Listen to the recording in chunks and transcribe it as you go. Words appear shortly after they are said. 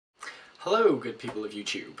Hello, good people of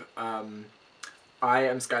YouTube. I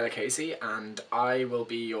am Skylar Casey, and I will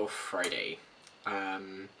be your Friday.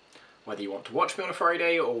 Whether you want to watch me on a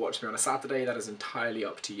Friday or watch me on a Saturday, that is entirely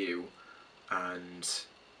up to you. And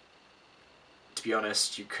to be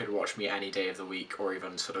honest, you could watch me any day of the week, or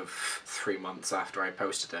even sort of 3 months after I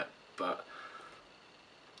posted it. But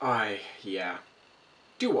yeah,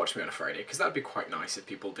 do watch me on a Friday, because that'd be quite nice if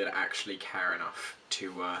people did actually care enough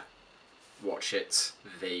to watch it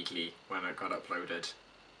vaguely when it got uploaded.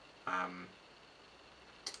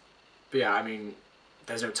 But yeah, I mean,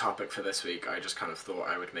 there's no topic for this week. I just kind of thought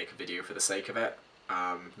I would make a video for the sake of it.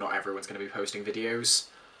 Not everyone's going to be posting videos,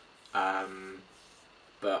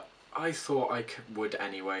 but I thought I would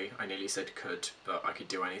anyway. I nearly said could, but I could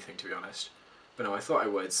do anything, to be honest. But no, I thought I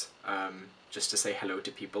would, just to say hello to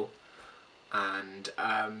people, and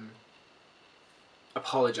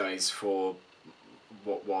apologise for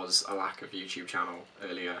what was a lack of YouTube channel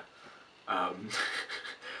earlier.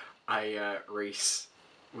 Reese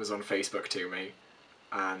was on Facebook to me,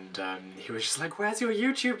 and he was just like, "Where's your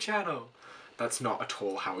YouTube channel?" That's not at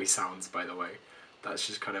all how he sounds, by the way. That's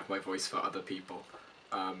just kind of my voice for other people.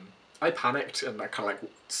 I panicked, and I kind of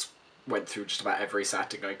like went through just about every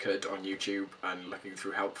setting I could on YouTube and looking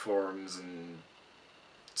through help forums and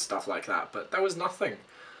stuff like that, but there was nothing.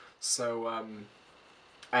 So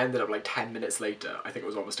I ended up like 10 minutes later, I think it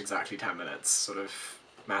was almost exactly 10 minutes, sort of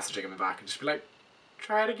messaging him back and just be like,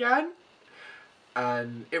 "Try it again?"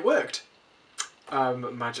 And it worked,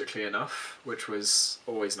 magically enough, which was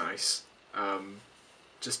always nice.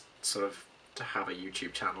 Just sort of to have a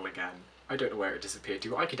YouTube channel again. I don't know where it disappeared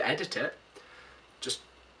to. I could edit it, just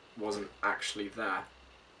wasn't actually there.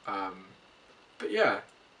 But yeah,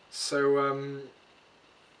 so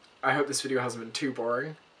I hope this video hasn't been too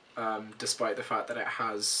boring, despite the fact that it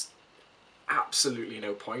has absolutely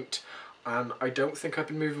no point. And I don't think I've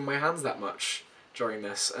been moving my hands that much during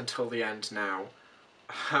this until the end now.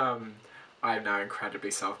 I'm now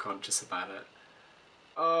incredibly self-conscious about it.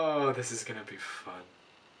 Oh, this is gonna be fun.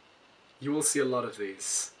 You will see a lot of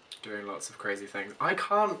these, doing lots of crazy things. I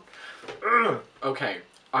can't... Okay,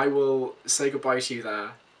 I will say goodbye to you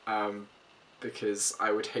there, because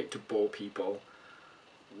I would hate to bore people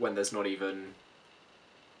when there's not even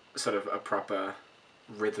sort of a proper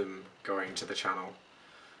rhythm going to the channel,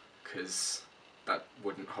 because that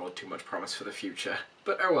wouldn't hold too much promise for the future.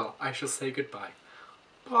 But oh well, I shall say goodbye.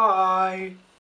 Bye!